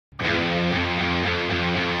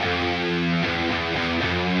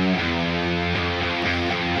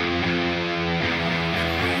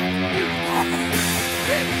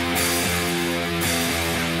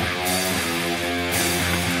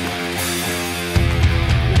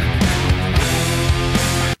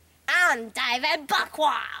David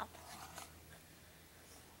Buckwild.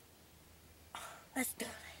 Let's do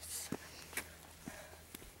this.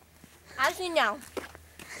 As you know,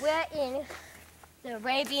 we're in the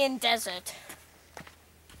Arabian Desert.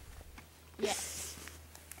 Yes.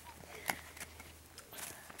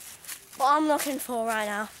 What I'm looking for right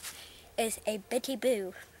now is a bitty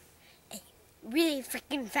boo. A really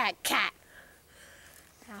freaking fat cat.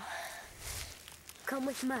 Now, come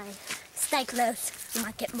with me. Stay close. You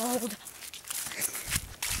might get mauled.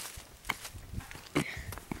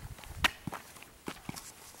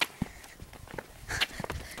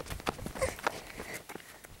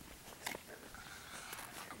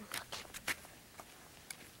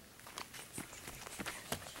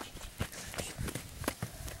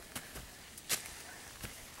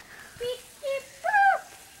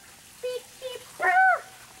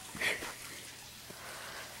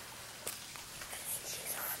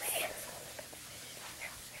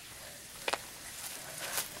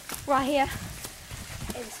 Right here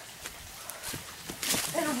is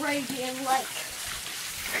an Arabian lake.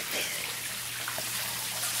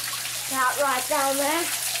 That right down there.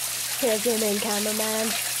 Here, zoom in, cameraman.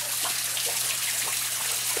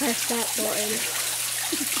 Press that button.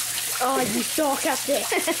 Oh, you suck at it.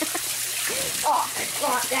 Oh,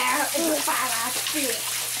 right there is a fat ass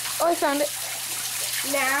fish. Oh, I found it.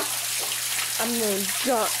 Now, I'm going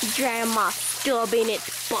to jam my stub in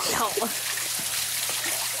its butthole.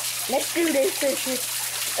 Let's do this, fishes.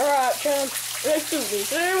 Alright, chum. Let's do this.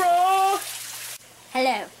 Zero!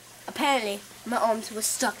 Hello. Apparently, my arms were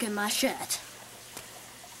stuck in my shirt.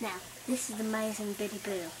 Now, this is amazing bitty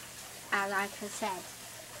boo. Like I said,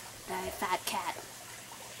 very fat cat.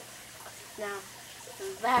 Now,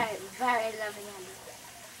 very, very loving animal.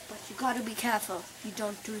 But you gotta be careful. You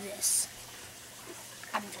don't do this.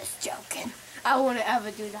 I'm just joking. I wouldn't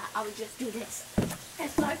ever do that. I would just do this.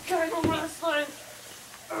 It's like turtle wrestling.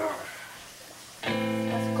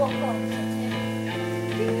 Let's go home,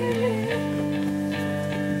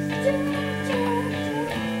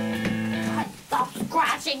 stop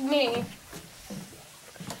scratching me.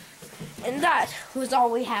 And that was all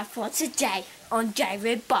we have for today on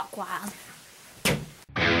David Buckwild.